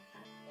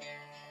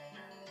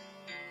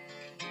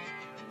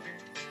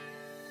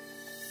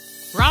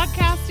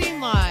Broadcasting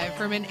live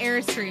from an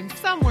Airstream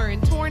somewhere in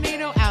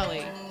Tornado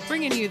Alley,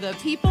 bringing you the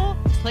people,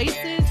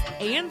 places,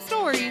 and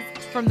stories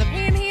from the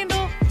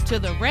Panhandle to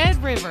the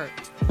Red River.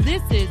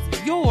 This is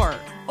your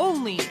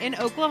Only in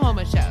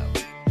Oklahoma show.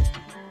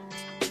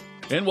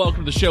 And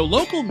welcome to the show.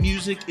 Local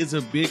music is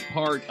a big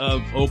part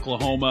of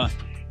Oklahoma.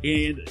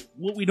 And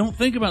what we don't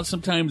think about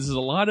sometimes is a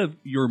lot of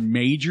your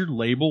major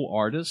label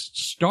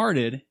artists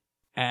started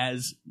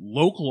as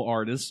local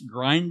artists,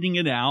 grinding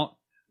it out,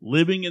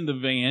 living in the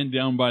van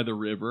down by the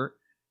river,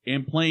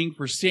 and playing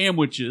for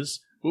sandwiches.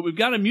 But we've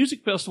got a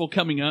music festival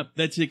coming up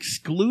that's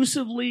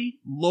exclusively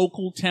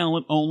local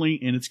talent only,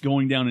 and it's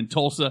going down in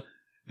Tulsa.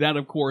 That,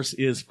 of course,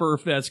 is Fur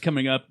Fest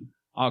coming up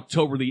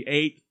October the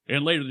 8th.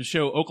 And later in the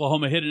show,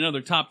 Oklahoma hit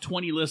another top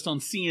 20 list on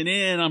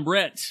CNN. I'm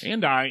Brett.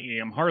 And I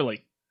am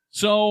Harley.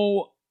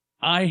 So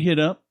I hit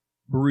up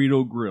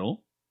Burrito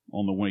Grill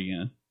on the way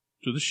in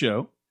to the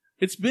show.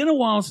 It's been a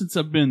while since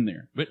I've been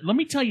there, but let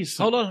me tell you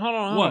something. Hold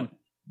on. What?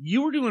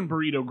 You were doing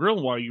Burrito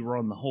Grill while you were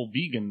on the whole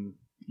vegan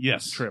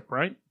trip,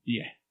 right?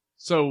 Yeah.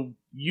 So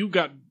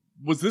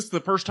was this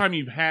the first time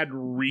you've had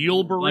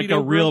real burrito? Like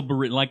a real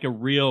burrito, like a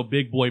real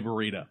big boy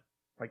burrito.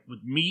 Like with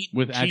meat?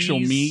 With cheese? actual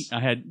meat. I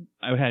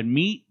had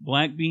meat,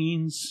 black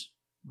beans,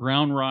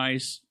 brown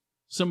rice,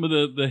 some of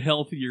the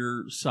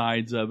healthier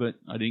sides of it.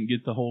 I didn't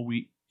get the whole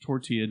wheat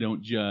tortilla,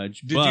 don't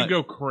judge. Did you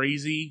go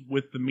crazy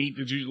with the meat?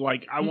 Did you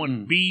I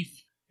want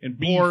beef and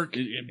pork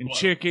and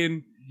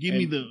chicken? Give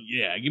me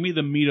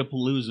the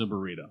Meatapalooza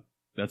burrito.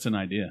 That's an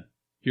idea.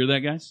 Hear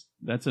that, guys?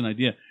 That's an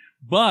idea.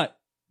 But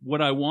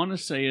what I want to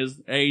say is,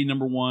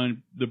 number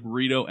one, the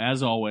burrito,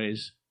 as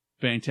always,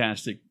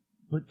 fantastic.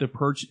 But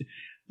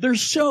they're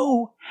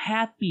so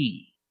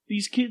happy.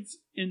 These kids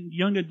and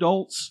young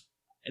adults.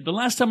 The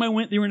last time I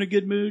went, they were in a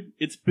good mood.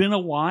 It's been a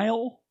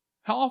while.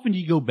 How often do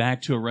you go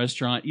back to a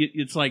restaurant?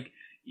 It's like,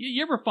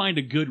 you ever find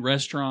a good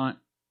restaurant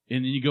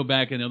and then you go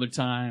back another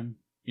time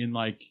and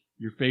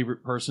your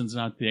favorite person's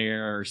not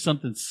there or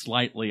something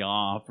slightly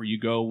off, or you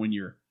go when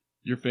your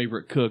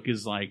favorite cook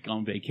is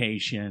on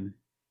vacation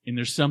and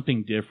there's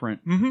something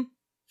different. Mm-hmm.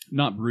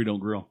 Not Burrito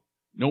Grill.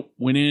 Nope.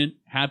 Went in,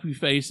 happy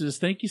faces.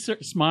 Thank you, sir.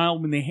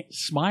 Smiled when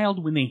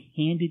they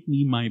handed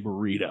me my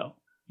burrito.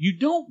 You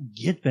don't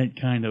get that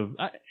kind of,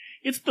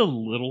 it's the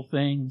little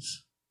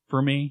things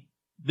for me.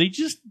 They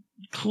just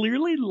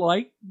clearly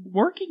like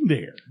working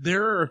there.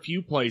 There are a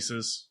few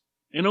places.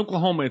 In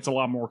Oklahoma, it's a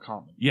lot more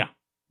common. Yeah.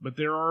 But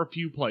there are a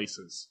few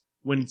places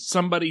when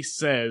somebody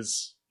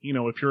says,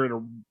 if you're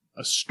at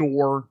a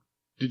store,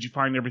 did you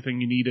find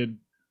everything you needed?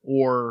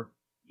 Or,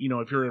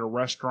 if you're at a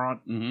restaurant,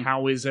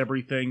 how is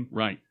everything?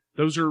 Right.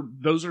 Those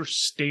are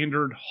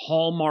standard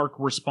hallmark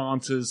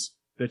responses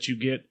that you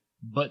get.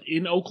 But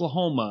in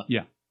Oklahoma,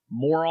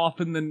 more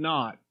often than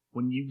not,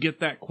 when you get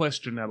that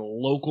question at a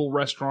local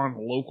restaurant,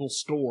 a local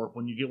store,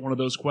 when you get one of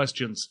those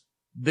questions,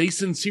 they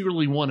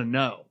sincerely want to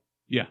know.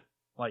 Yeah.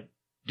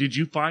 Did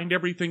you find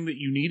everything that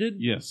you needed?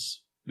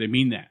 Yes. They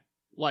mean that.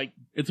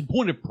 It's a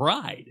point of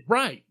pride.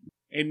 Right.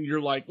 And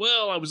you're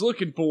well, I was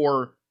looking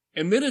for,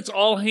 and then it's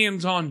all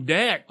hands on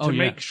deck to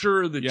make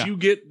sure that you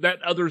get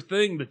that other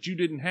thing that you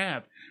didn't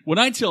have. What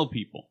I tell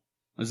people,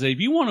 I say, if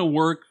you want to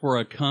work for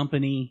a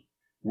company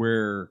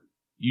where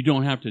you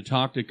don't have to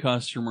talk to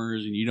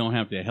customers and you don't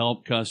have to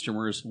help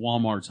customers,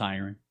 Walmart's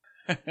hiring.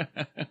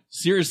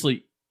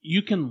 Seriously,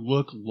 you can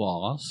look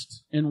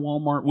lost in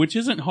Walmart, which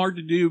isn't hard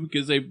to do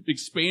because they've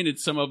expanded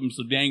some of them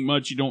so dang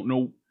much you don't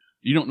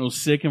know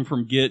Sikkim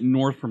from getting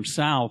north from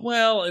south.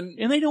 Well,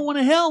 and they don't want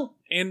to help.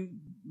 And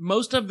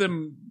most of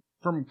them,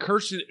 from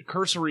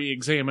cursory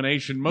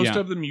examination, most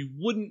of them you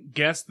wouldn't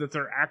guess that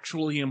they're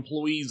actually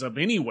employees of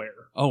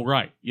anywhere. Oh,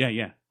 right.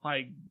 Yeah.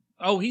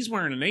 He's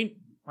wearing a name.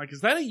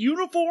 Is that a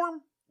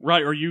uniform?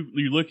 Right, or you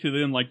look to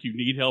them like you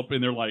need help,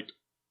 and they're like,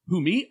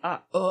 "Who, me?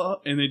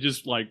 And they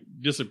just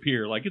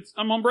disappear.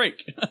 I'm on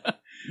break.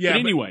 Yeah. But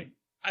anyway,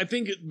 I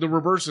think the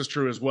reverse is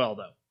true as well,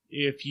 though.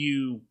 If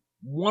you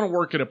want to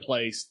work at a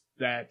place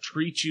that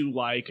treats you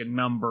like a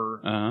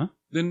number,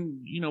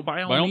 then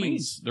by all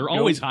means, they're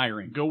always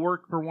hiring. Go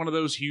work for one of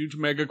those huge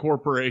mega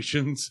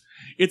corporations.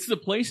 It's the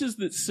places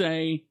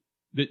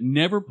that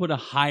never put a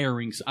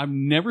hiring. I've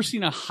never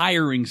seen a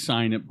hiring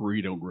sign at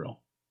Burrito Grill.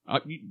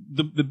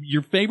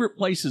 Your favorite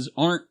places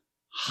aren't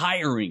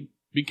hiring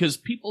because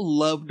people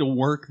love to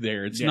work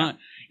there.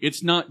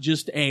 It's not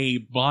just a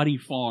body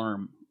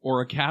farm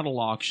or a cattle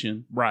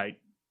auction. Right.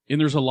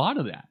 And there's a lot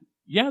of that.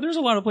 Yeah, there's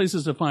a lot of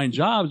places to find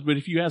jobs, but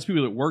if you ask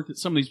people that worked at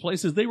some of these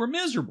places, they were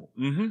miserable.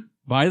 Mm-hmm.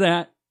 By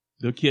that,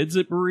 the kids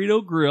at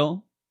Burrito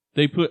Grill,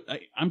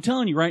 I'm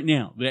telling you right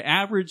now, the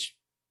average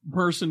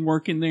person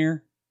working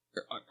there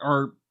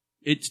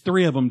it's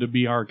three of them to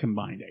be our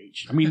combined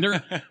age. I mean,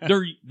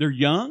 they're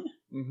young.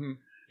 Mm-hmm.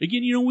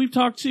 Again, we've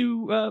talked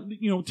to,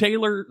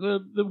 Taylor,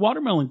 the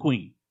watermelon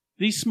queen.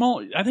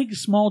 I think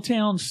small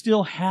towns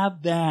still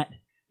have that.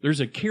 There's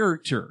a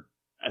character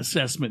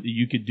assessment that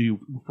you could do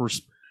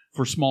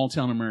for small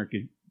town America.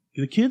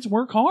 The kids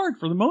work hard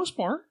for the most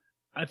part.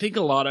 I think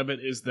a lot of it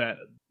is that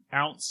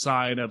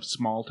outside of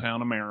small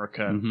town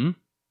America,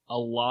 a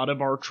lot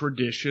of our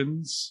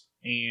traditions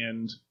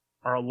and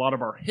a lot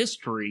of our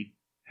history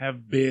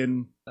have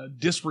been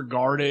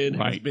disregarded,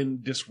 Right. has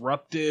been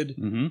disrupted.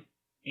 Mm-hmm.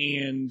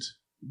 And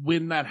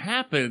when that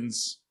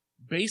happens,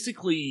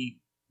 basically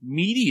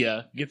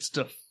media gets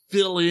to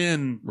fill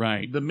in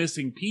Right. the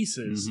missing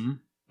pieces. Mm-hmm.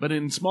 But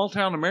in small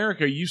town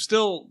America, you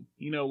still,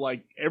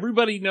 like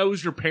everybody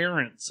knows your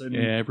parents, and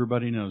Yeah,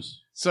 everybody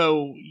knows.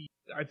 so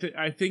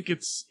I think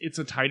it's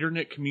a tighter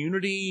knit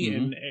community,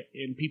 Mhm.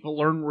 and people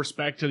learn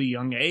respect at a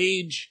young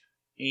age,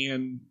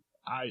 and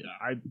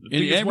I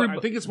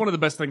think it's one of the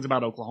best things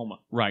about Oklahoma.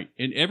 Right.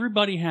 And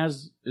everybody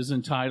is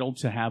entitled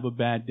to have a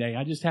bad day.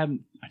 I just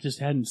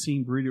hadn't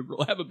seen Burrito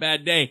Girl have a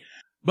bad day.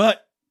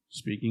 But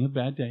speaking of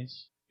bad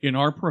days, in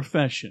our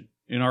profession,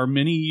 in our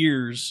many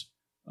years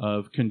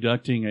of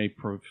conducting a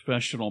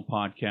professional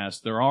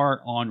podcast, there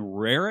are on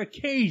rare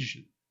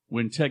occasion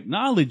when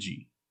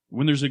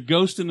there's a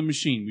ghost in the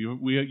machine.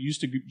 We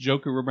used to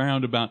joke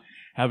around about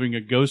having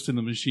a ghost in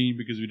the machine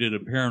because we did a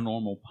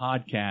paranormal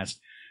podcast.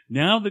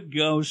 Now the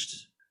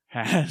ghost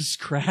has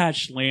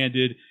crash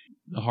landed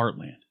the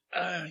Heartland.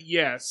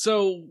 Yeah,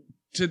 so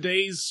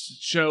today's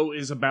show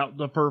is about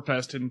the Fur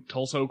Fest in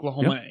Tulsa,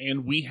 Oklahoma,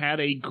 and we had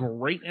a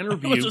great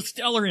interview. It was a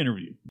stellar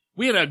interview.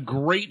 We had a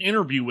great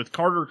interview with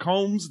Carter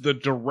Combs, the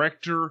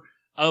director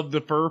of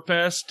the Fur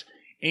Fest,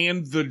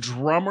 and the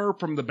drummer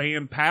from the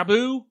band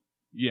Pabu.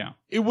 Yeah.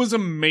 It was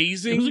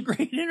amazing. It was a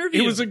great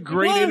interview. It was a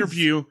great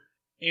interview,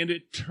 and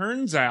it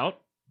turns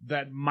out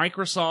that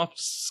Microsoft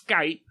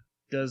Skype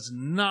does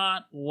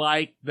not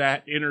like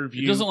that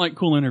interview. It doesn't like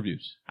cool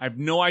interviews. I have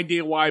no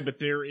idea why, but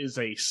there is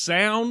a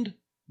sound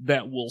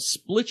that will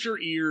split your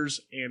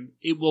ears, and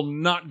it will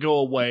not go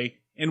away.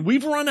 And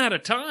we've run out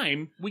of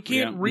time. We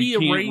can't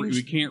rearrange.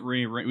 We can't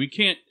rearrange. We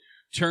can't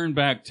turn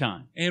back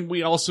time. And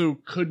we also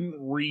couldn't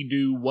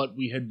redo what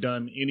we had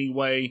done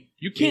anyway.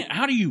 You can't.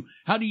 How do you?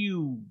 I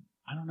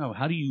don't know.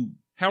 How do you?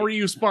 How are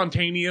you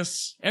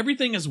spontaneous?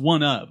 Everything is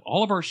one of.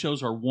 All of our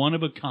shows are one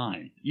of a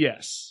kind.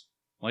 Yes.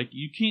 Like,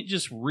 you can't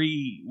just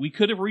we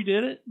could have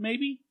redid it,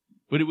 maybe,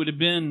 but it would have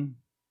been,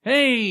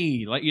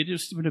 hey, like, it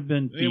just would have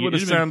been, it would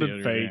have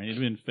sounded fake. Yeah, it would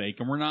have been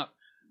fake, and we're not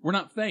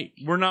fake.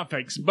 We're not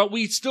fakes, but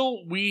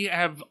we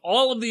have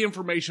all of the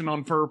information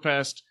on Fur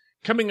Fest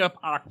coming up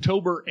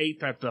October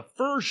 8th at the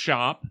Fur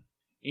Shop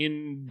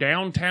in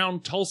downtown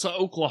Tulsa,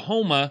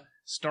 Oklahoma,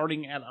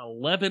 starting at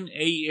 11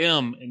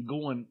 a.m. and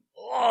going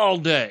all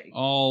day.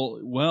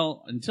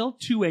 Until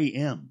 2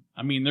 a.m.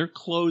 I mean, they're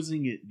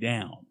closing it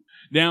down.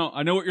 Now,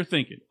 I know what you're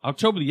thinking.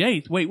 October the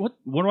 8th? Wait, what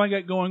do I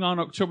got going on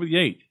October the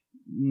 8th?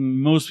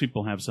 Most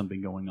people have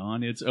something going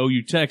on. It's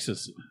OU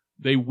Texas.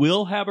 They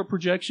will have a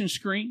projection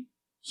screen,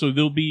 so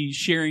they'll be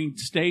sharing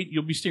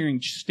you'll be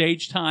sharing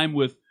stage time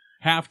with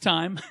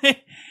halftime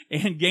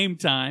and game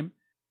time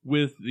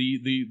with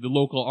the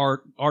local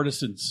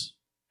artisans.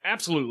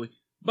 Absolutely.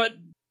 But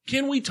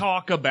can we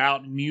talk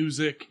about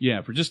music?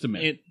 Yeah, for just a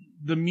minute.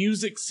 The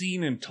music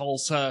scene in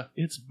Tulsa.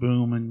 It's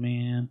booming,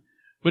 man.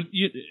 But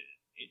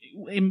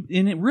and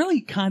it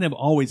really kind of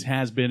always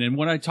has been. And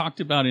what I talked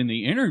about in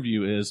the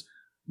interview is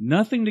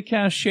nothing to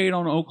cast shade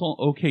on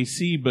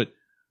OKC, but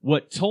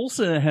what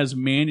Tulsa has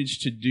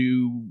managed to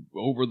do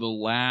over the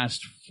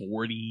last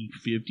 40,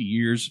 50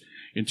 years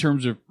in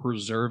terms of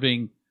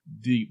preserving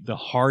the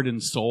heart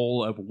and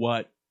soul of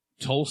what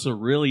Tulsa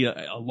really,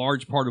 a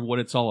large part of what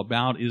it's all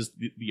about is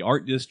the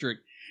art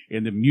district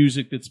and the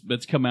music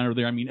that's come out of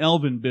there. I mean,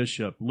 Elvin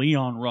Bishop,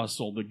 Leon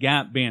Russell, the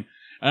Gap Band.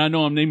 And I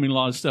know I'm naming a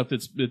lot of stuff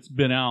that's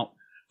been out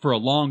for a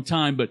long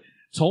time, but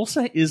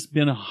Tulsa has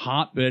been a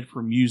hotbed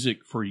for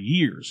music for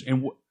years.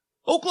 And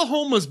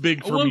Oklahoma's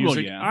big for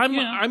music. Yeah.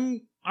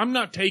 I'm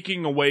not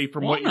taking away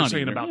from what you're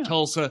saying about yeah.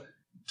 Tulsa.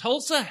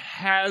 Tulsa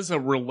has a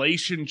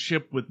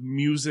relationship with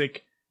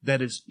music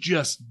that is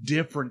just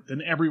different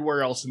than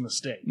everywhere else in the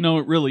state. No,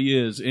 it really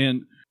is.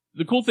 And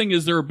the cool thing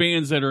is there are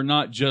bands that are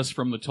not just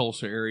from the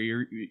Tulsa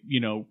area.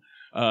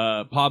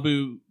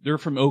 Pabu, they're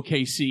from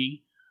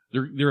OKC.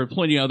 There are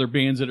plenty of other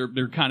bands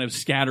they're kind of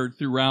scattered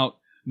throughout,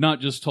 not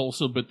just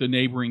Tulsa, but the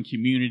neighboring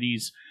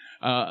communities.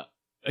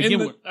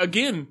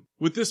 Again,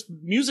 with this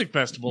music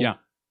festival, yeah.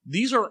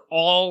 These are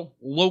all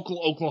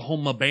local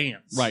Oklahoma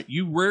bands. Right.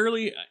 You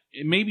rarely,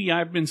 maybe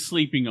I've been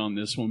sleeping on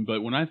this one,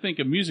 but when I think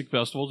of music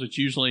festivals, it's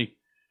usually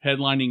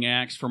headlining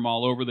acts from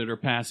all over that are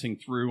passing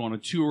through on a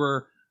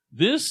tour.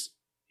 This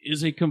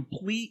is a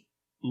complete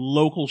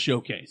local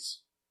showcase.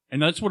 And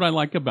that's what I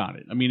like about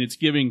it. I mean, it's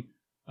giving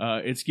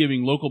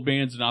local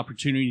bands an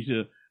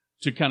opportunity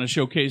to kind of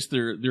showcase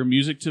their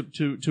music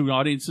to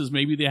audiences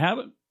maybe they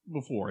haven't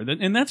before.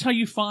 And that's how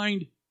you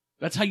find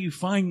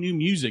new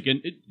music.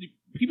 And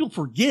people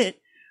forget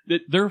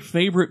that their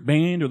favorite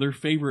band or their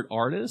favorite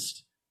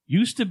artist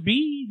used to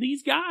be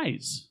these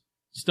guys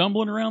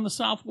stumbling around the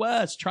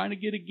Southwest trying to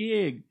get a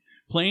gig,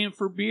 playing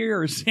for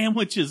beer or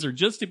sandwiches or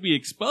just to be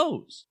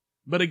exposed.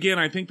 But again,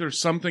 I think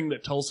there's something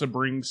that Tulsa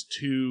brings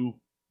to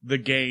the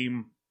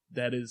game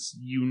that is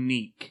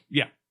unique.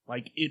 Yeah.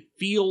 Like, it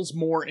feels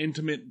more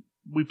intimate.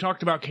 We've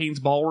talked about Kane's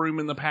Ballroom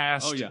in the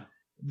past. Oh, yeah.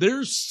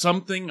 there's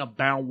something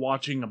about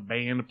watching a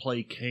band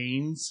play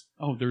Cain's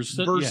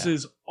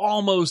versus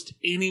almost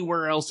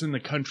anywhere else in the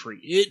country.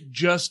 It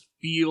just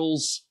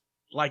feels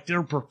like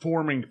they're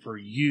performing for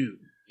you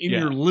in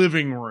your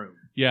living room.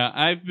 Yeah,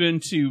 I've been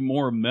to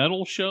more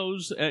metal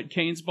shows at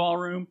Cain's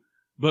Ballroom,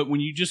 but when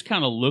you just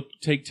kind of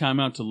take time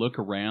out to look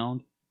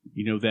around,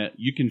 that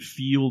you can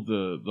feel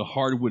the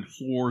hardwood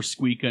floor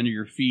squeak under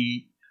your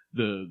feet,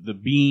 the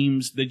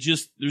beams.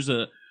 There's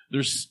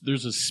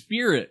a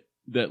spirit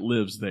that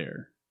lives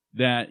there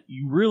that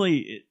you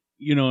really,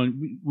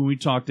 when we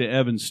talked to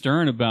Evan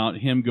Stern about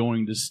him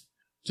going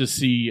to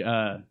see,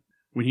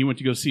 when he went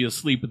to go see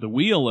Asleep at the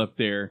Wheel up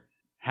there,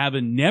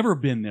 having never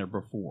been there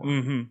before.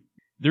 Mm-hmm.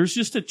 There's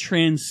just a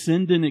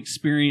transcendent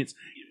experience.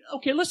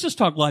 Okay, let's just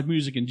talk live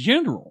music in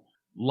general.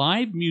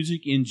 Live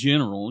music in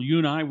general, you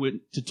and I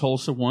went to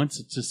Tulsa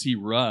once to see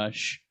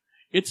Rush.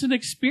 It's an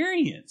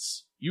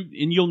experience.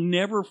 You'll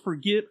never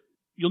forget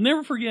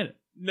it.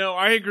 No,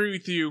 I agree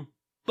with you,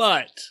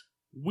 but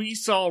we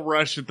saw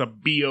Rush at the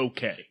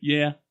BOK.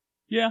 Yeah.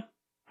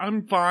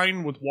 I'm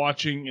fine with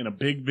watching in a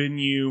big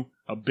venue,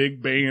 a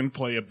big band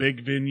play a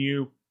big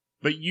venue,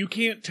 but you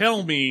can't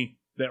tell me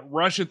that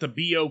Rush at the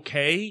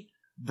BOK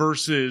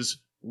versus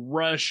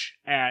Rush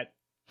at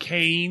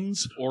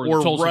Cain's or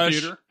Tulsa Rush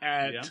Theater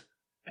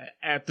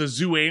at the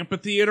Zoo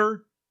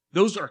Amphitheater,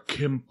 those are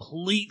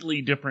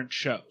completely different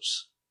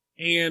shows.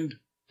 And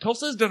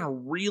Tulsa's done a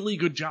really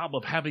good job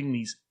of having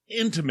these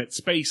intimate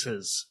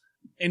spaces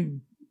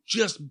and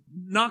just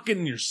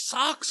knocking your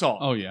socks off.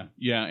 Oh, yeah.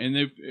 Yeah, and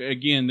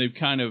they've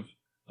kind of,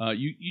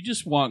 you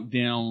just walk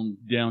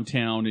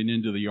downtown and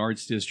into the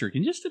Arts District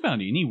and just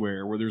about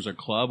anywhere where there's a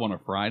club on a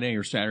Friday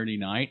or Saturday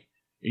night,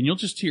 and you'll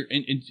just hear,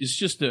 and it's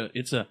just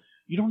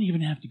you don't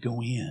even have to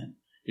go in.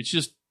 It's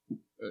just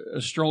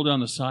a stroll down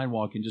the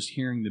sidewalk and just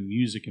hearing the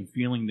music and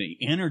feeling the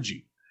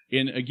energy.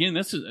 And again,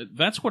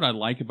 that's what I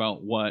like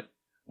about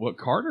what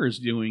Carter is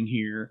doing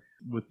here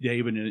with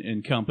David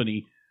and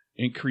company,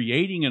 and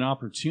creating an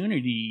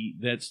opportunity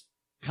that's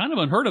kind of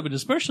unheard of, and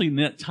especially in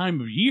that time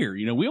of year.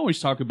 We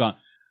always talk about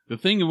the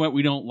thing of what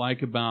we don't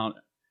like about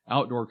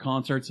outdoor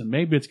concerts, and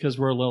maybe it's because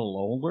we're a little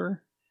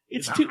older.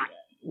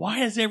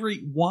 Why is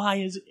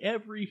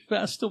every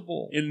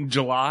festival in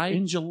July?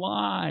 In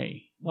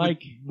July,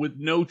 like with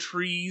no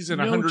trees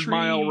and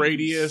 100-mile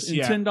radius and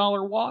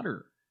 $10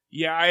 water.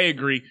 Yeah, I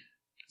agree.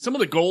 Some of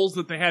the goals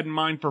that they had in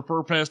mind for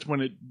FurFest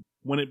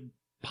when it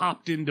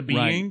popped into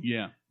being, right,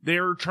 yeah.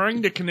 They're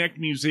trying to connect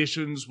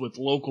musicians with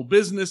local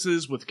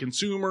businesses, with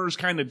consumers,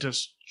 kind of to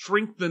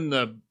strengthen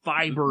the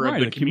fiber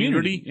of the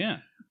community. Yeah.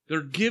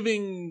 They're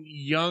giving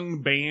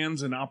young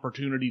bands an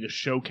opportunity to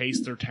showcase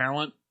their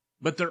talent,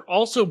 but they're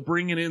also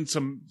bringing in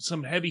some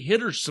heavy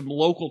hitters, some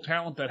local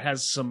talent that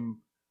has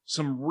some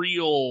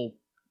real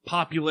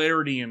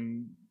popularity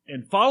and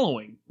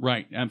following.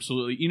 Right,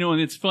 absolutely.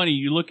 And it's funny,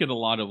 you look at a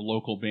lot of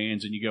local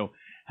bands and you go,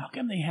 how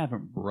come they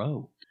haven't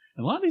broke?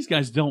 A lot of these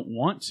guys don't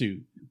want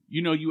to.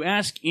 You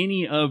ask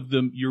any of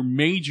your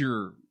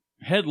major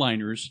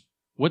headliners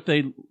what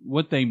they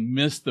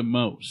miss the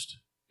most,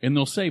 and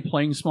they'll say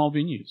playing small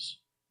venues.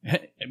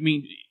 I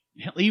mean,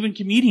 even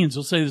comedians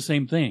will say the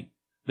same thing.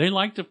 They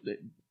like to,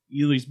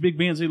 these big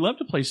bands, they love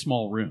to play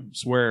small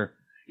rooms where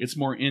it's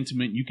more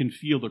intimate. You can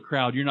feel the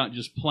crowd. You're not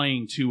just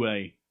playing to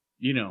a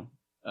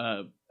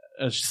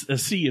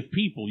sea of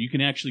people.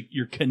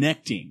 You're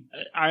connecting.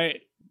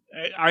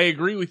 I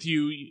agree with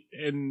you,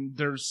 and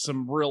there's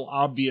some real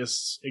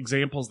obvious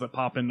examples that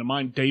pop into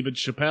mind. David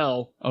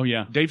Chappelle. Oh,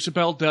 yeah. Dave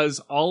Chappelle does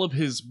all of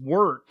his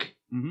work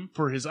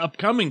for his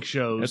upcoming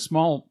shows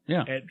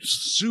at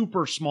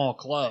super small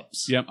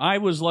clubs. Yeah, I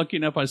was lucky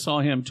enough. I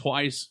saw him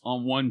twice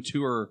on one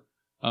tour,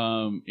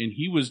 and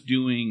he was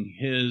doing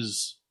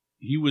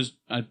he was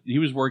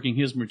working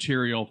his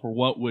material for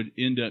what would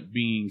end up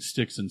being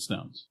Sticks and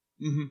Stones.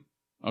 Mm-hmm.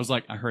 I was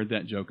like, I heard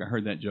that joke.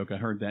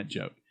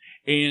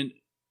 And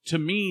to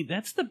me,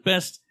 that's the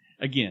best.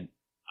 Again,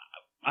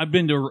 I've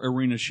been to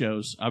arena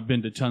shows. I've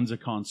been to tons of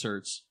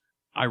concerts.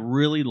 I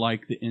really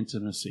like the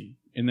intimacy,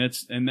 and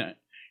this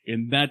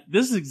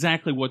is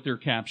exactly what they're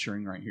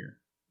capturing right here.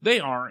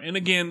 They are, and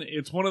again,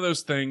 it's one of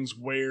those things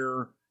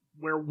where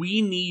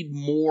we need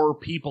more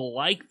people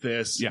like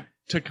this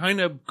to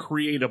kind of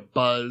create a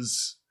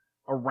buzz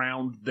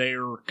around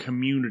their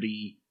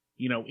community.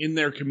 In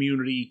their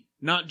community.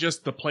 Not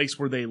just the place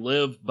where they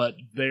live, but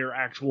their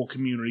actual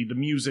community, the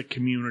music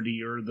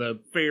community or the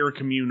fair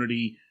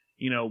community,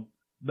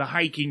 the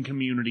hiking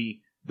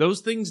community.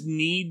 Those things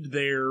need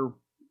their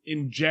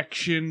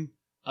injection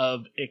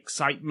of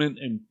excitement,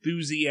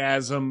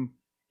 enthusiasm,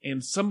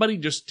 and somebody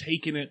just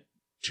taking it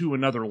to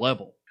another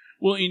level.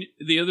 Well,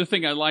 the other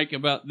thing I like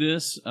about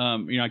this,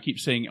 I keep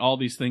saying all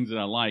these things that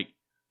I like.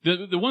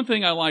 The one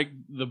thing I like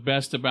the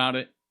best about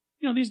it,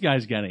 these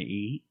guys got to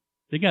eat.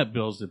 They got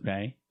bills to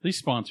pay. These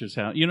sponsors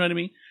have, you know what I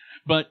mean?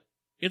 But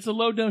it's a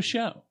low dose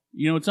show.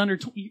 It's under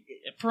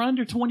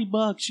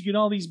 $20. You get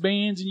all these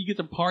bands and you get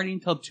to party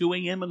until 2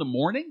 a.m. in the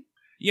morning.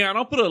 Yeah, and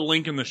I'll put a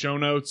link in the show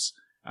notes.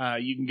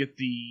 You can get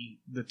the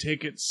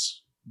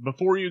tickets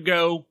before you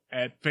go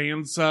at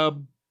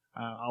Fansub.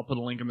 I'll put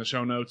a link in the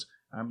show notes.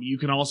 You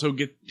can also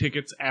get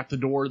tickets at the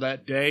door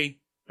that day.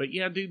 But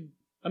yeah, dude,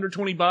 under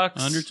 $20.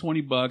 Under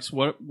 $20.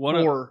 What?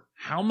 Or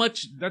how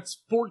much? That's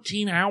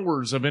 14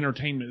 hours of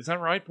entertainment. Is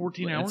that right?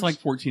 14 hours? It's like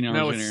 14 hours.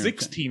 No, it's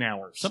 16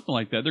 hours. Something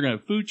like that. They're going to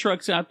have food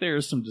trucks out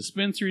there, some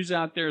dispensaries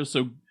out there,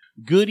 so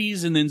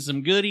goodies, and then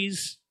some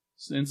goodies,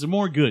 and some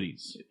more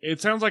goodies.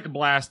 It sounds like a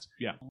blast.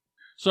 Yeah.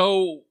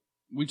 So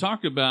we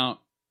talked about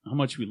how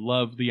much we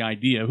love the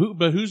idea.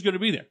 But who's going to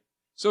be there?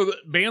 So the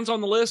bands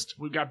on the list,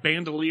 we've got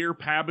Bandolier,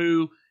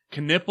 Pabu,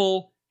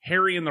 Knipple,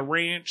 Harry and the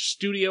Ranch,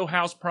 Studio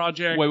House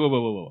Project. Wait.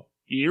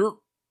 Here.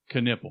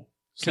 Knipple.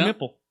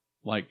 Knipple.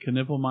 Like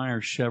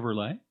Knippelmeyer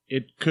Chevrolet?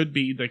 It could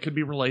be. They could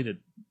be related.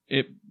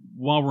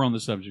 While we're on the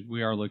subject,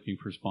 we are looking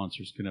for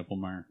sponsors,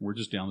 Knippelmeyer. We're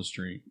just down the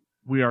street.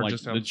 We are like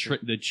just down the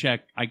street. The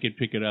check, I could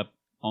pick it up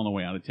on the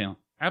way out of town.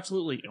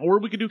 Absolutely. Or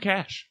we could do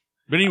cash.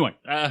 But anyway.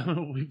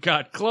 We've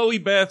got Chloe,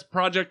 Beth,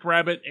 Project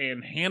Rabbit,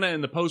 and Hannah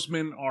and the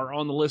Postman are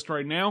on the list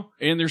right now.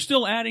 And they're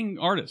still adding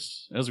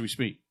artists as we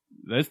speak.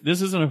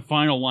 This isn't a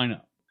final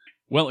lineup.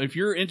 Well, if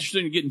you're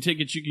interested in getting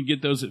tickets, you can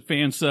get those at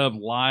Fansub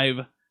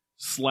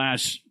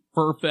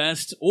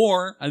Live/FurFest,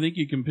 or I think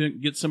you can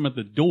get some at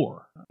the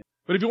door.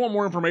 But if you want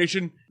more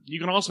information, you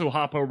can also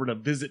hop over to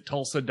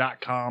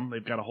visittulsa.com.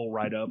 They've got a whole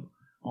write-up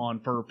on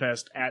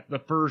FurFest at the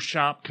Fur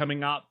Shop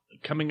coming up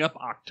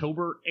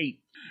October 8th.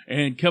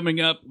 And coming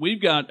up,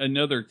 we've got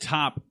another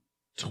top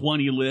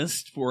 20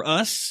 list for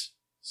us.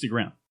 Stick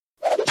around.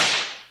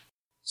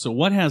 So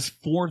what has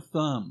 4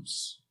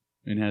 thumbs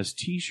and has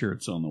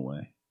T-shirts on the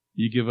way?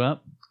 You give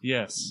up?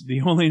 Yes.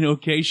 The Only an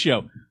OK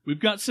Show. We've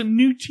got some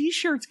new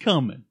T-shirts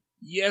coming.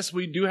 Yes,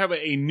 we do have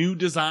a new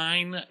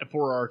design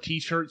for our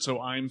T-shirt, so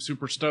I'm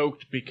super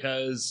stoked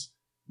because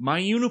my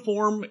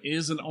uniform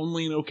is an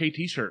Only an OK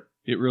T-shirt.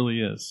 It really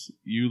is.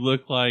 You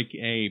look like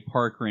a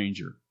park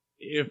ranger.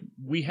 If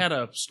we had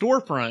a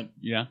storefront,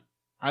 yeah,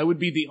 I would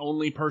be the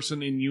only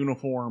person in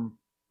uniform,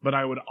 but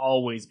I would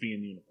always be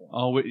in uniform.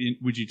 Oh,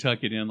 would you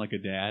tuck it in like a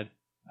dad?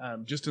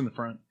 Just in the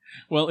front.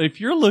 Well, if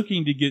you're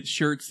looking to get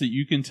shirts that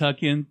you can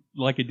tuck in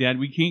like a dad,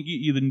 we can't get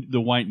you the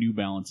white New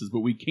Balances,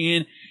 but we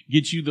can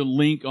get you the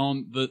link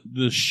on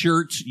the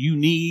shirts you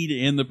need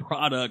and the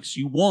products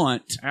you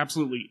want.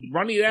 Absolutely.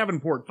 Ronnie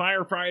Davenport,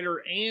 firefighter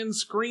and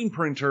screen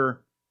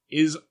printer,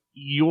 is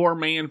your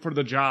man for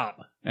the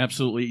job.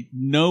 Absolutely.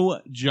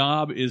 No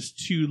job is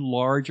too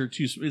large or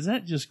too... Is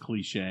that just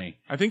cliche?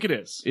 I think it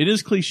is. It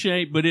is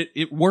cliche, but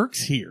it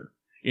works here.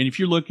 And if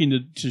you're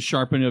looking to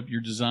sharpen up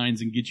your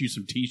designs and get you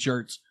some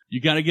T-shirts, you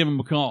got to give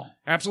them a call.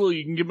 Absolutely.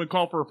 You can give them a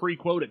call for a free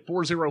quote at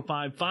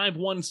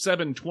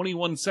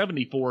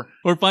 405-517-2174.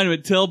 Or find them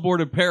at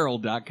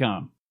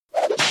tailboardapparel.com.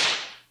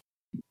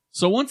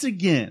 So once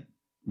again,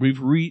 we've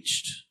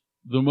reached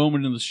the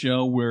moment in the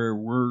show where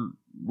we're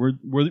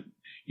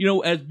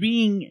as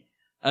being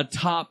a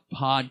top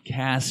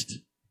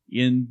podcast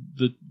in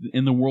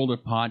the world of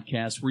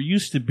podcasts, we're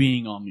used to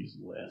being on these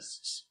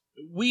lists.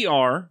 We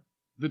are.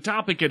 The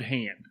topic at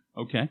hand.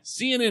 Okay.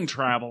 CNN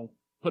Travel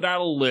put out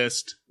a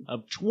list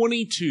of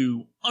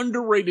 22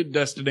 underrated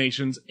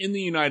destinations in the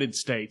United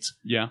States.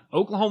 Yeah.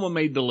 Oklahoma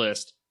made the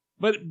list.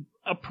 But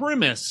a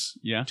premise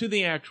to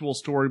the actual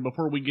story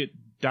before we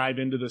dive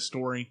into the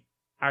story.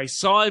 I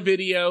saw a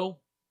video.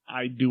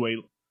 I do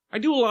a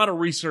lot of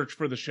research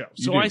for the show.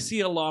 So I see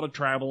a lot of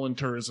travel and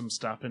tourism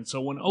stuff. And so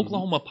when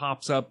Oklahoma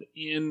pops up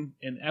in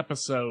an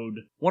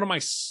episode, one of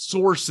my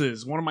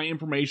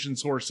information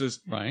sources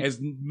is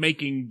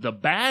making the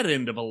bad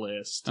end of a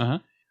list. Uh-huh.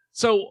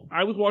 So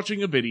I was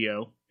watching a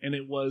video, and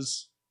it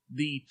was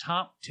the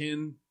top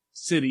 10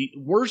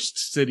 worst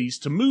cities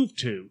to move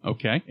to.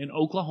 Okay. And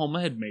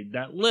Oklahoma had made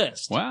that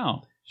list.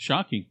 Wow.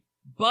 Shocking.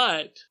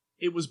 But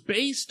it was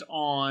based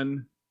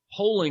on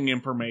polling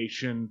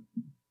information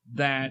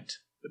that...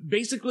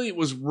 Basically, it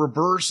was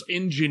reverse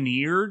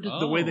engineered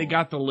the way they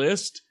got the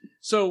list.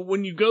 So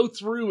when you go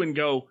through and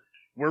go,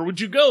 where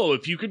would you go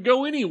if you could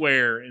go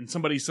anywhere? And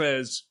somebody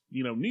says,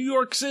 New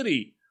York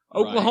City,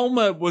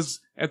 Oklahoma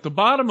was at the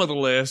bottom of the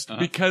list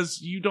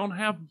because you don't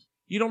have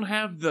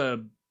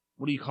the,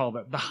 what do you call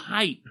that? The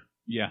hype.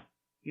 Yeah.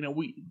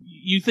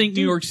 You think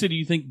New York City,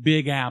 you think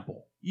Big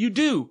Apple. You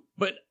do.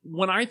 But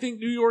when I think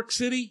New York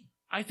City,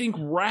 I think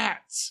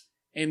rats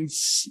and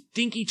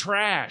stinky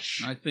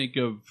trash. I think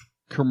of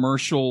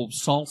commercial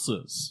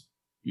salsas,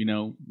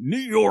 New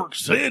York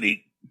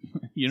City.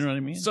 You know what I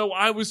mean? So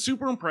I was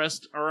super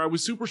impressed, or I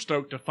was super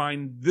stoked to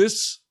find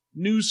this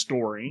news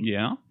story.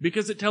 Yeah.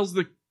 Because it tells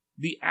the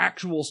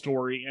actual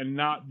story and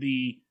not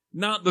the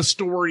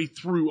story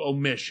through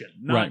omission.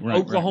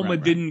 Oklahoma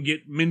didn't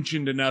get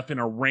mentioned enough in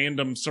a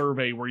random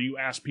survey where you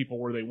asked people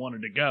where they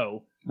wanted to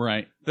go.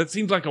 Right. That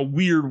seems like a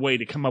weird way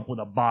to come up with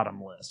a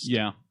bottom list.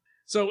 Yeah.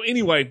 So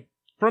anyway,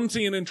 from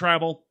CNN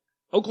Travel,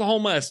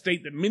 Oklahoma, a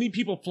state that many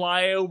people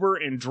fly over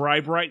and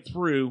drive right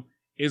through,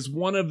 is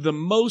one of the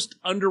most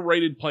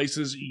underrated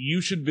places you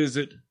should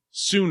visit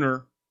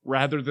sooner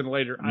rather than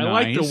later. Nice. I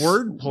like the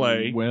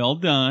wordplay. Well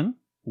done.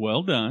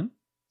 Well done.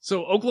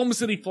 So Oklahoma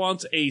City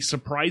flaunts a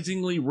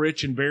surprisingly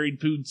rich and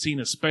varied food scene,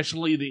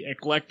 especially the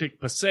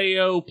eclectic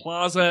Paseo,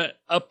 Plaza,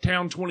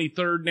 Uptown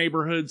 23rd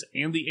neighborhoods,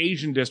 and the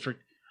Asian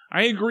district.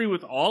 I agree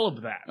with all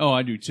of that. Oh,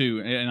 I do too,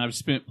 and I've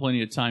spent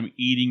plenty of time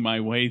eating my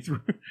way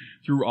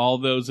through all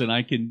those, and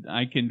I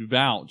can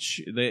vouch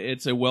that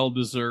it's a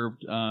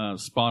well-deserved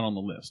spot on the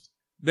list.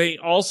 They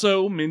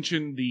also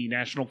mentioned the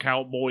National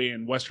Cowboy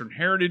and Western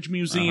Heritage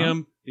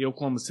Museum, the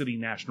Oklahoma City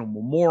National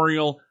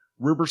Memorial,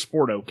 River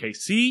Sport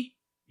OKC.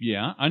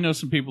 Yeah, I know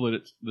some people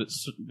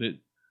that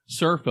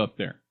surf up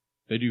there.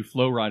 They do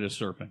flow ride of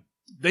surfing.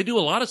 They do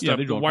a lot of stuff.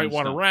 They do all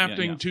whitewater kinds of stuff.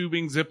 rafting,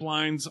 tubing, zip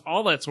lines,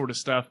 all that sort of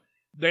stuff.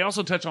 They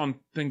also touch on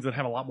things that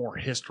have a lot more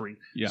history.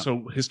 Yeah.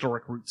 So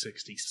historic Route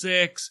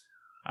 66,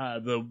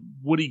 the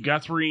Woody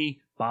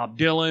Guthrie, Bob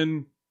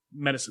Dylan,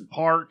 Medicine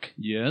Park.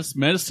 Yes,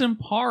 Medicine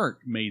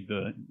Park made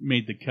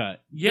the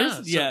cut.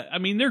 Yeah, I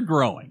mean, they're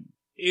growing.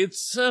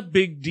 It's a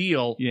big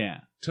deal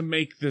to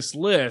make this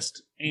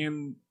list,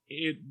 and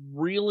it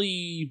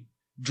really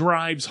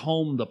drives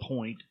home the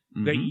point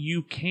that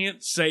you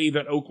can't say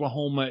that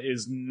Oklahoma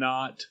is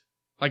not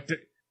like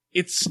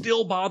it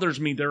still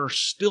bothers me. There are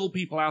still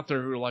people out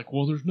there who are like,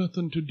 well, there's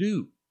nothing to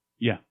do.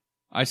 Yeah.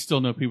 I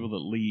still know people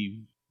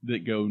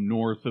that go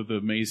north of the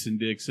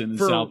Mason-Dixon and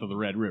south of the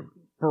Red River.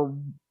 For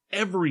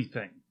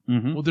everything.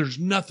 Well, there's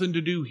nothing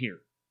to do here.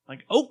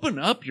 Like, open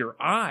up your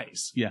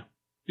eyes. Yeah.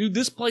 Dude,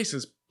 this place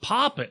is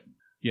popping.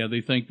 Yeah,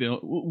 they think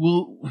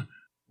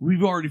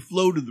we've already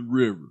floated the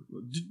river.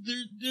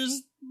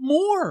 There's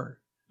more.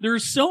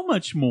 There's so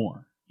much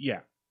more. Yeah.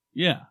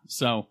 Yeah.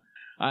 So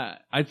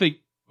I think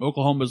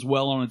Oklahoma's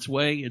well on its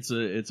way. It's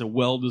a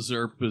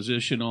well-deserved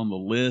position on the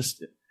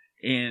list.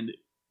 And,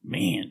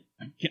 man,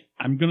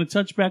 I'm going to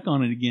touch back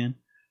on it again.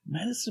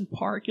 Medicine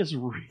Park is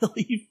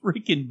really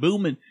freaking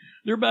booming.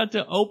 They're about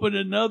to open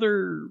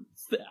another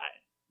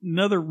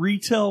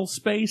retail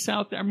space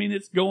out there. I mean,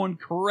 it's going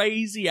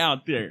crazy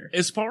out there.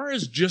 As far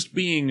as just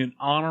being an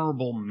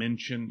honorable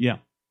mention, yeah,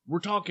 we're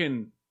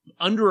talking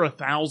under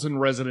 1,000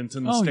 residents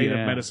in the state of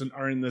Medicine,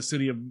 or in the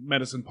city of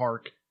Medicine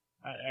Park.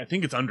 I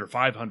think it's under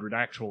 500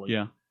 actually.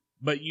 Yeah,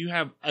 but you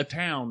have a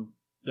town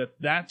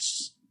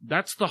that's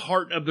the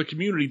heart of the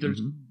community.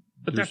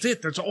 That's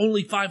it. There's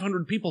only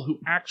 500 people who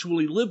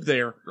actually live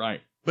there.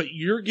 Right. But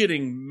you're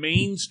getting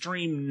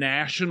mainstream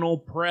national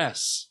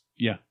press.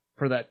 Yeah.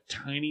 For that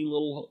tiny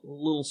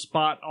little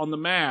spot on the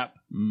map,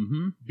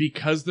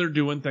 because they're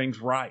doing things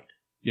right.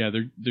 Yeah,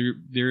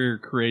 they're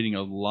creating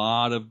a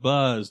lot of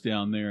buzz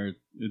down there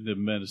in the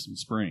Medicine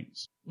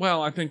Springs.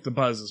 Well, I think the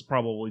buzz is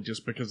probably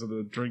just because of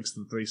the drinks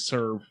that they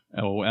serve.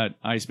 Oh, at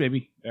Ice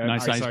Baby,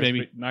 Nice Ice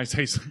Baby, Nice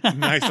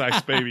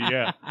Ice Baby.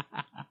 Yeah.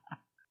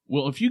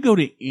 Well, if you go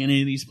to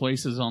any of these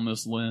places on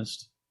this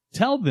list,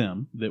 tell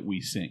them that we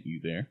sent you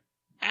there.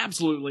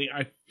 Absolutely,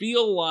 I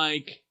feel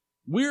like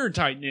we're a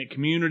tight-knit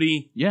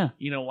community. Yeah.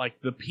 You know, like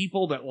the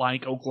people that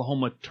like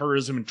Oklahoma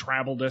tourism and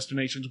travel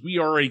destinations, we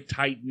are a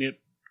tight-knit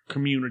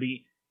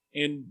community.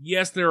 And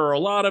yes, there are a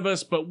lot of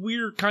us, but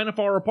we're kind of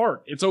far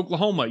apart. It's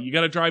Oklahoma. You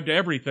got to drive to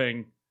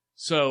everything.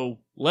 So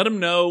let them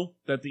know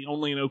that the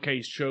Only an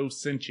OK show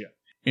sent you.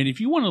 And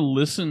if you want to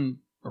listen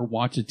or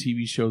watch a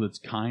TV show that's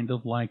kind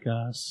of like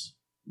us,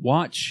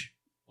 watch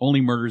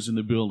Only Murders in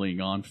the Building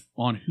on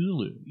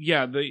Hulu.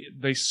 Yeah,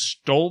 they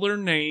stole their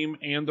name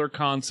and their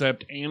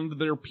concept and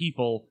their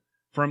people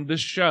from this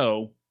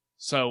show.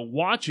 So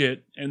watch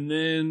it and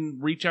then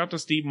reach out to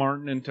Steve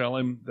Martin and tell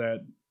him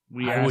that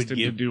we asked him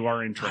to do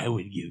our intro. I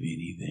would give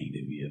anything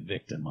to be a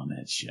victim on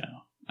that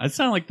show. I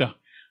sound like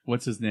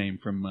what's his name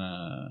from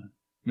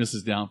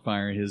Mrs.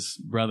 Doubtfire, his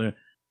brother.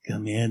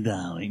 Come here,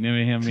 darling.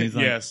 Remember him? He's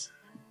like, yes.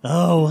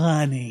 Oh,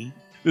 honey.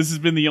 This has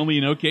been the Only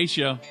an OK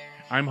show.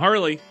 I'm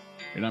Harley.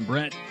 And I'm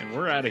Brent. And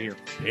we're out of here.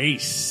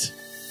 Peace.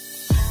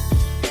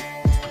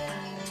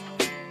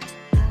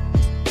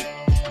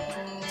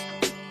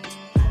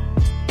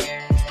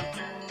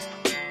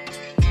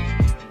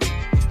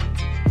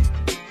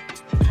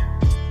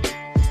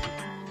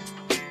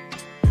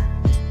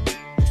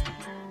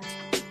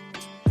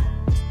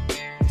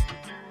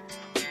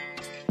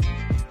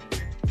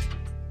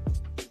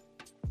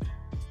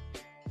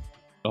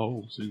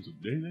 Oh, since the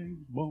day they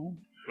was born,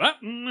 right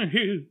in the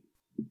hill.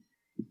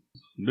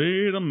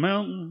 Day the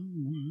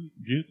mountain,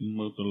 getting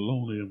with the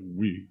lonely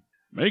we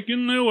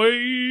making their way.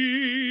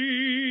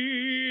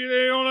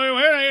 The only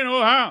way they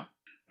know how.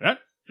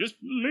 That's just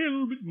a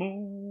little bit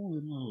more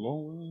than the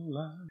lower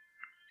line.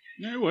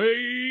 Their way,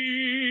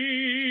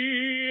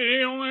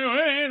 the only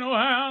way they know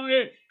how.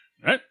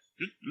 That's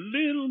just a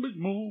little bit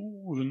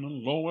more than the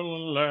lower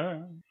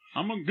line.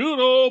 I'm a good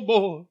old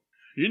boy.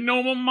 You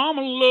know my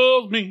mama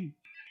loves me.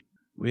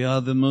 We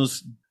are the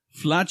most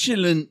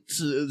flatulent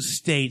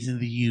state in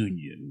the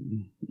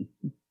union.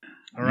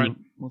 All right.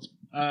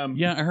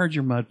 Yeah, I heard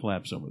your mud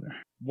flaps over there.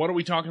 What are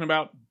we talking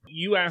about?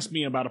 You asked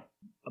me about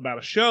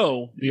a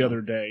show the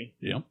other day.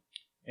 Yeah.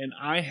 And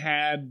I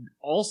had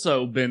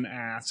also been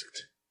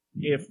asked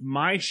if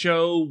my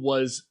show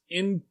was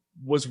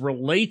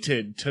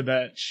related to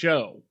that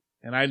show.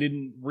 And I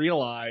didn't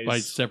realize. By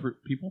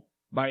separate people?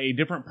 By a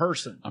different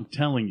person. I'm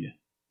telling you.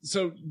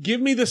 So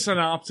give me the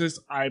synopsis.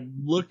 I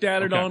looked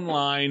at it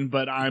online,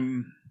 but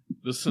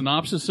the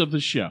synopsis of the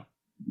show.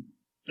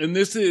 And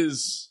this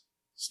is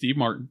Steve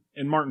Martin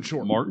and Martin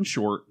Short. Martin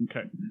Short.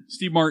 Okay.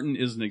 Steve Martin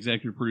is an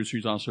executive producer.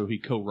 He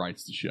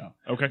co-writes the show.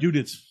 Okay. Dude,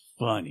 it's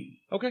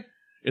funny. Okay.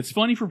 It's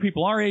funny for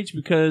people our age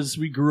because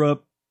we grew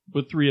up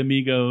with Three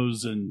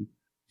Amigos and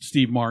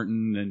Steve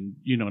Martin, and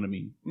you know what I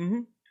mean.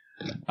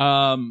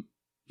 Mm-hmm.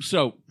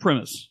 So,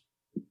 premise.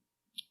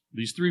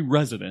 These three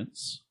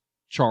residents,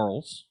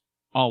 Charles,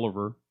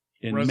 Oliver,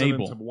 and Residents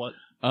Mabel, of what?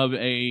 of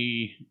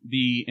the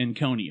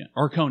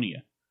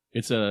Arconia.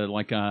 It's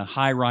like a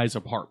high-rise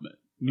apartment,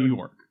 New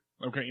York.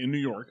 Okay, in New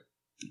York.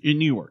 In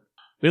New York.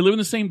 They live in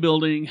the same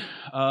building.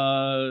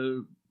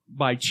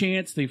 By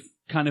chance, they've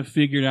kind of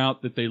figured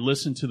out that they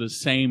listen to the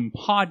same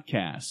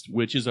podcast,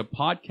 which is a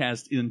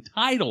podcast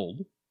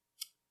entitled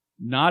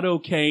Not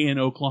Okay in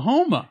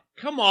Oklahoma.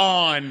 Come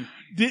on.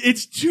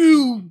 It's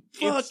too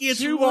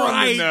It's right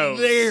on the nose.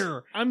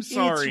 there. I'm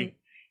sorry.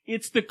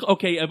 It's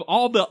of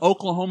all the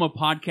Oklahoma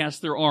podcasts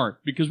there are,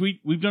 because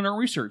we've done our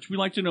research. We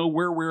like to know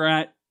where we're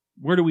at.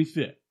 Where do we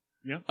fit?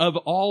 Yeah. Of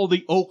all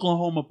the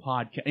Oklahoma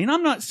podcasts. And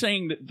I'm not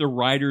saying that the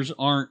writers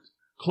aren't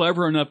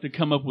clever enough to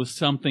come up with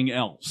something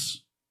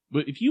else.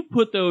 But if you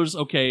put those,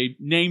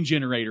 name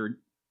generator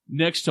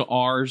next to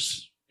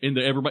ours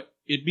into everybody,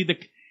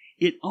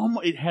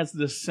 it has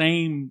the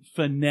same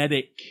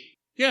phonetic.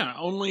 Yeah,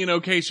 only an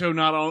okay show,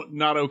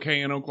 not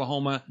okay in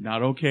Oklahoma.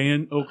 Not okay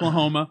in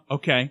Oklahoma.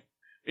 Okay.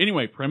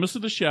 Anyway, premise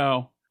of the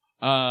show.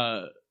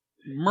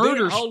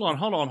 Murders. Hold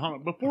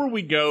on. Before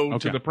we go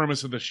to the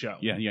premise of the show.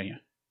 Yeah.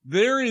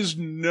 There is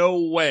no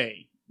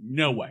way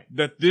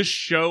that this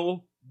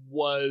show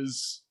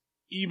was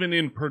even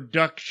in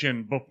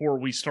production before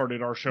we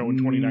started our show in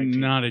 2019.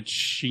 Not a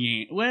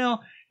chance.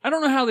 Well, I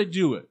don't know how they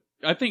do it.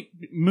 I think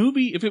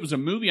if it was a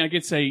movie, I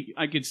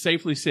could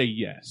safely say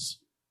yes.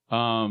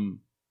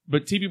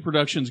 But TV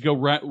productions go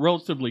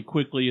relatively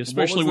quickly,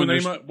 especially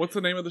what's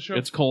the name of the show?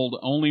 It's called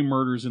Only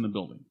Murders in the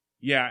Building.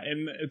 Yeah,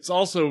 and it's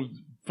also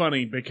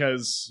funny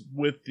because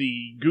with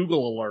the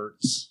Google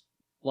alerts,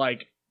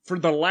 like for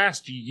the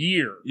last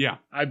year,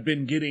 I've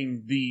been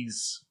getting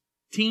these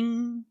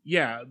ting.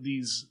 Yeah,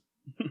 these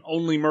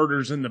Only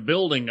Murders in the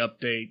Building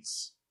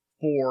updates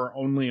for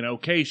Only an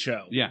Okay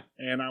Show. Yeah.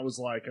 And I was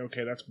like,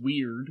 okay, that's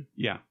weird.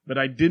 Yeah. But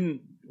I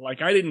didn't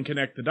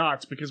connect the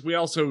dots because we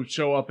also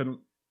show up in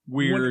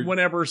weird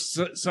whenever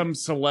some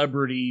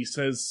celebrity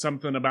says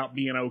something about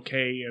being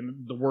okay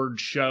and the word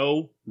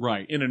show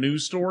in a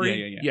news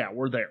story. Yeah,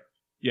 we're there.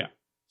 Yeah.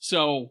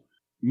 So,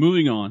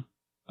 moving on.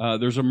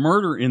 There's a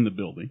murder in the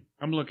building.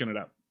 I'm looking it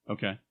up.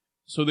 Okay.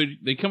 So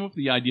they come up with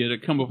the idea to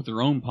come up with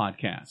their own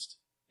podcast.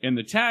 And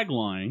the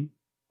tagline,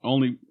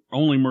 Only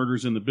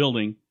Murders in the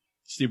Building,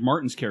 Steve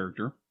Martin's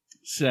character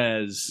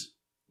says,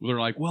 they're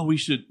like, well, we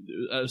should,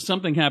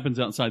 something happens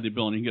outside the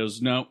building. He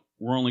goes, no,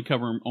 we're only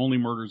covering only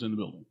murders in the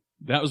building.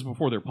 That was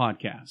before their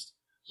podcast.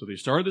 So they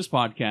started this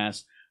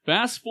podcast.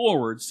 Fast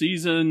forward,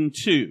 season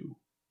 2,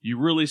 you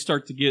really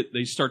start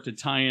to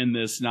tie in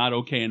this Not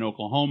Okay in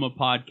Oklahoma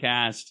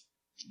podcast.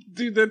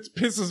 Dude, that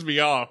pisses me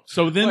off.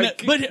 So then,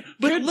 but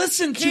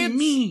listen to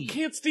me.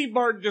 Can't Steve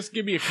Martin just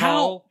give me a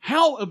call?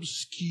 How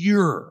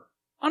obscure?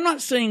 I'm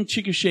not saying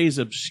Chickasha's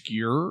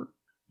obscure,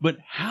 but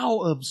how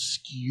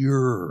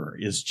obscure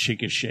is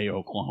Chickasha,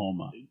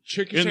 Oklahoma?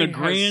 Chickasha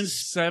has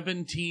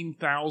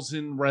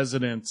 17,000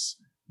 residents.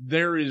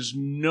 There is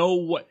no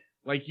way.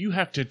 Like, you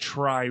have to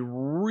try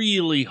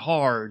really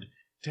hard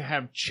to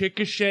have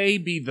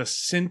Chickasha be the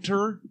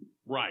center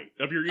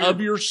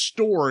of your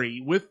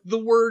story with the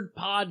word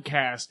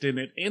podcast in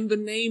it and the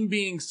name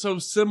being so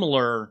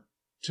similar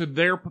to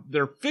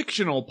their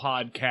fictional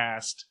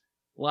podcast.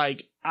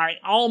 Like, I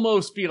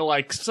almost feel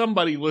like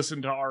somebody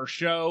listened to our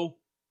show.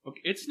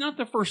 Okay, it's not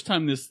the first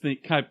time this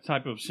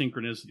type of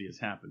synchronicity has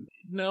happened.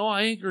 No,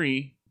 I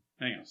agree.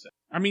 Hang on a second.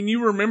 I mean,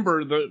 you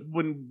remember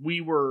when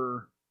we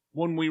were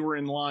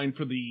in line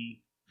for the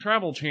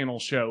Travel Channel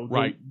show,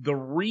 the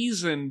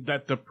reason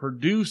that the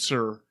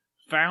producer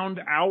found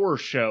our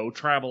show,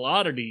 Travel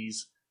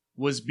Oddities,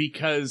 was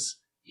because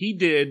he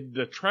did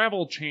the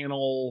Travel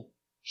Channel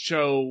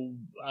show,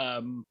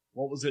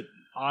 what was it?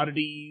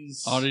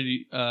 Oddities?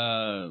 It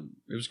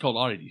was called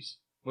Oddities.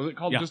 Was it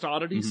called just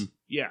Oddities? Mm-hmm.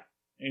 Yeah.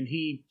 And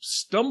he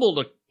stumbled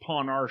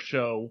upon our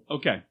show.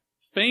 Okay.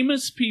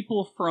 Famous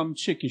people from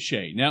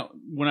Chickasha. Now,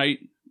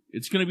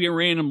 it's going to be a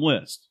random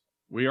list.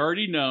 We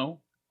already know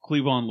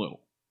Cleavon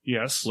Little.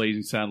 Yes.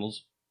 Blazing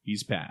Saddles.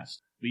 He's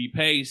passed. Lee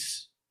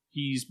Pace.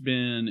 He's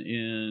been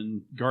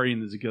in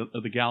Guardians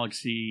of the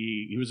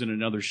Galaxy. He was in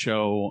another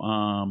show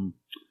on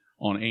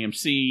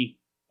AMC.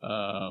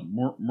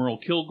 Merle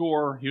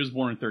Kilgore. He was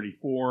born in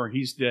 1934.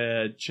 He's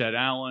dead. Chet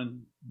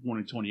Allen, born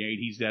in 1928.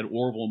 He's dead.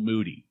 Orville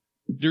Moody.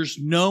 There's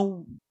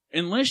no,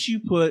 unless you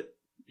put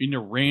in a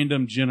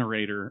random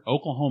generator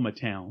Oklahoma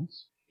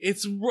towns.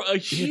 It's a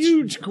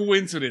huge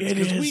coincidence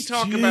because we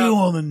talk about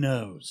on the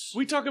nose.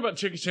 We talk about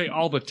Chickasha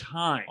all the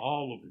time.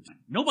 All of the time.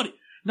 Nobody,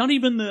 not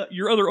even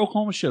your other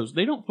Oklahoma shows.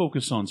 They don't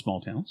focus on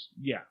small towns.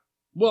 Yeah.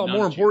 Well, None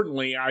more of you.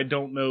 importantly, I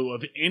don't know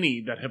of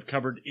any that have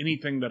covered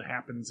anything that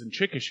happens in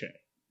Chickasha.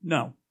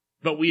 No.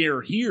 But we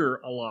are here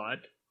a lot,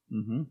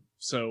 Mm-hmm.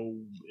 so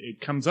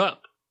it comes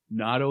up.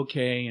 Not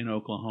okay in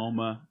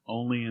Oklahoma.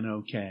 Only in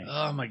okay.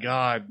 Oh my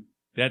God.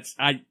 That's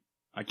I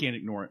can't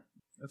ignore it.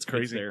 That's It's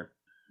crazy. there.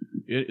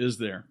 It is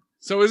there.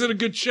 So is it a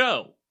good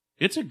show?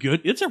 It's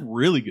a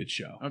really good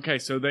show. Okay,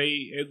 so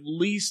they at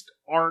least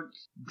aren't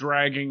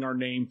dragging our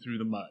name through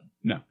the mud.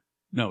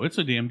 No, it's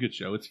a damn good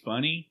show. It's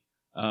funny.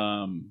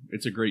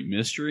 It's a great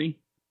mystery.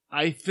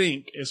 I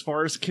think, as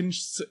far as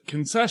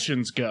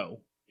concessions go,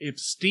 if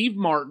Steve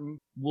Martin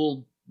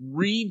will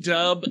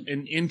redub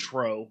an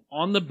intro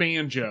on the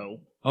banjo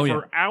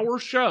for our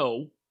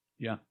show,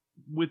 Yeah.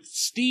 with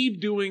Steve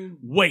doing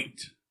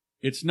Wait,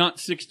 it's not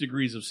 6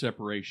 Degrees of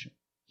Separation,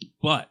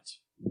 but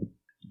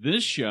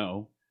this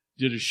show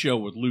did a show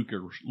with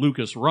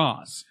Lucas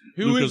Ross.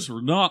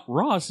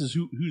 Ross is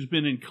who's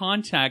been in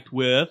contact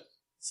with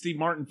Steve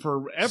Martin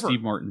forever.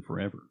 Steve Martin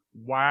forever.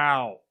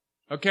 Wow.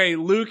 Okay,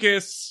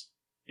 Lucas,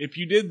 if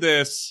you did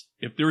this,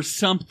 If there's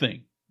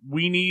something,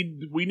 we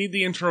need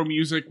the intro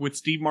music with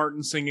Steve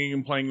Martin singing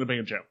and playing the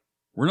banjo.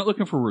 we're not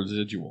looking for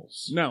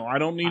residuals. No, I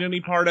don't need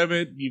any part of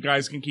it. You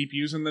guys can keep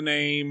using the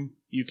name.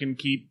 You can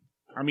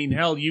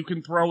hell, you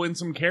can throw in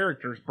some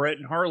characters, Brett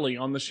and Harley,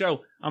 on the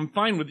show. I'm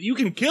fine with it. You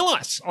can kill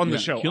us on the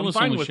show. kill I'm us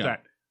on fine the with show.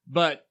 that.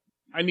 But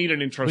I need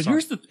an intro But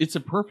song. it's a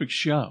perfect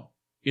show.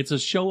 It's a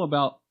show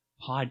about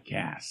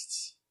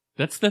podcasts.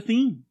 That's the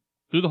theme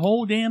through the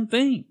whole damn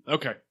thing.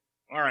 Okay.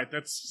 All right,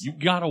 You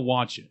gotta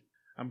watch it.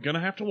 I'm going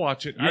to have to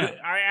watch it. Yeah.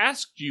 I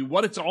asked you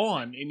what it's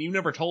on, and you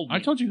never told me. I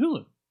told you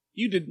Hulu.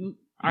 You didn't.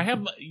 I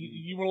have.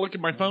 You want to look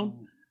at my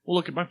phone? We'll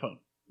look at my phone.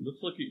 Let's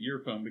look at your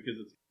phone because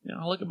it's... Yeah,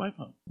 I'll look at my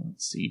phone.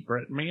 Let's see.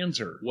 Brett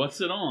Manzer.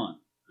 What's it on?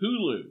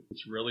 Hulu.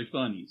 It's really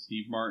funny.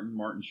 Steve Martin,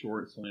 Martin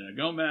Short, Selena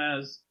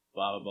Gomez,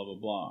 blah, blah, blah, blah,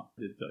 blah.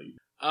 I did tell you.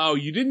 Oh,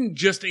 you didn't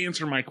just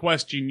answer my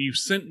question. You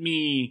sent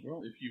me.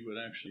 Well, if you would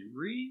actually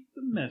read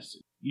the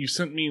message. You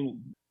sent me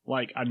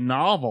like a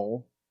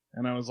novel,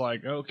 and I was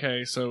like,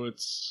 okay, so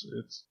it's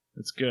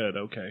good.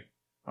 Okay,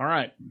 all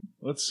right.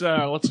 Let's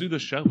do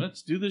this show.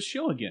 Let's do this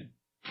show again.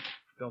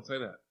 Don't say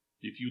that.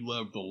 If you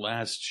loved the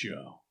last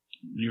show,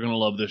 You're gonna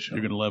love this show.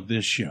 you're going to love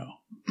this show.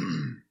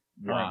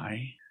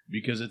 Why?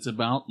 Because it's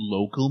about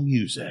local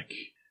music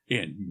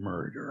and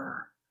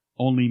murder.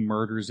 Only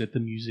Murders at the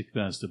Music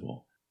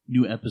Festival.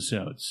 New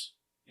episodes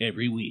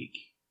every week.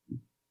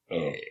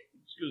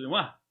 Excuse me.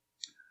 Wow.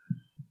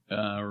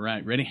 All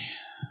right, ready?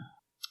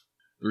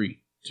 3,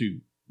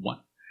 2, 1.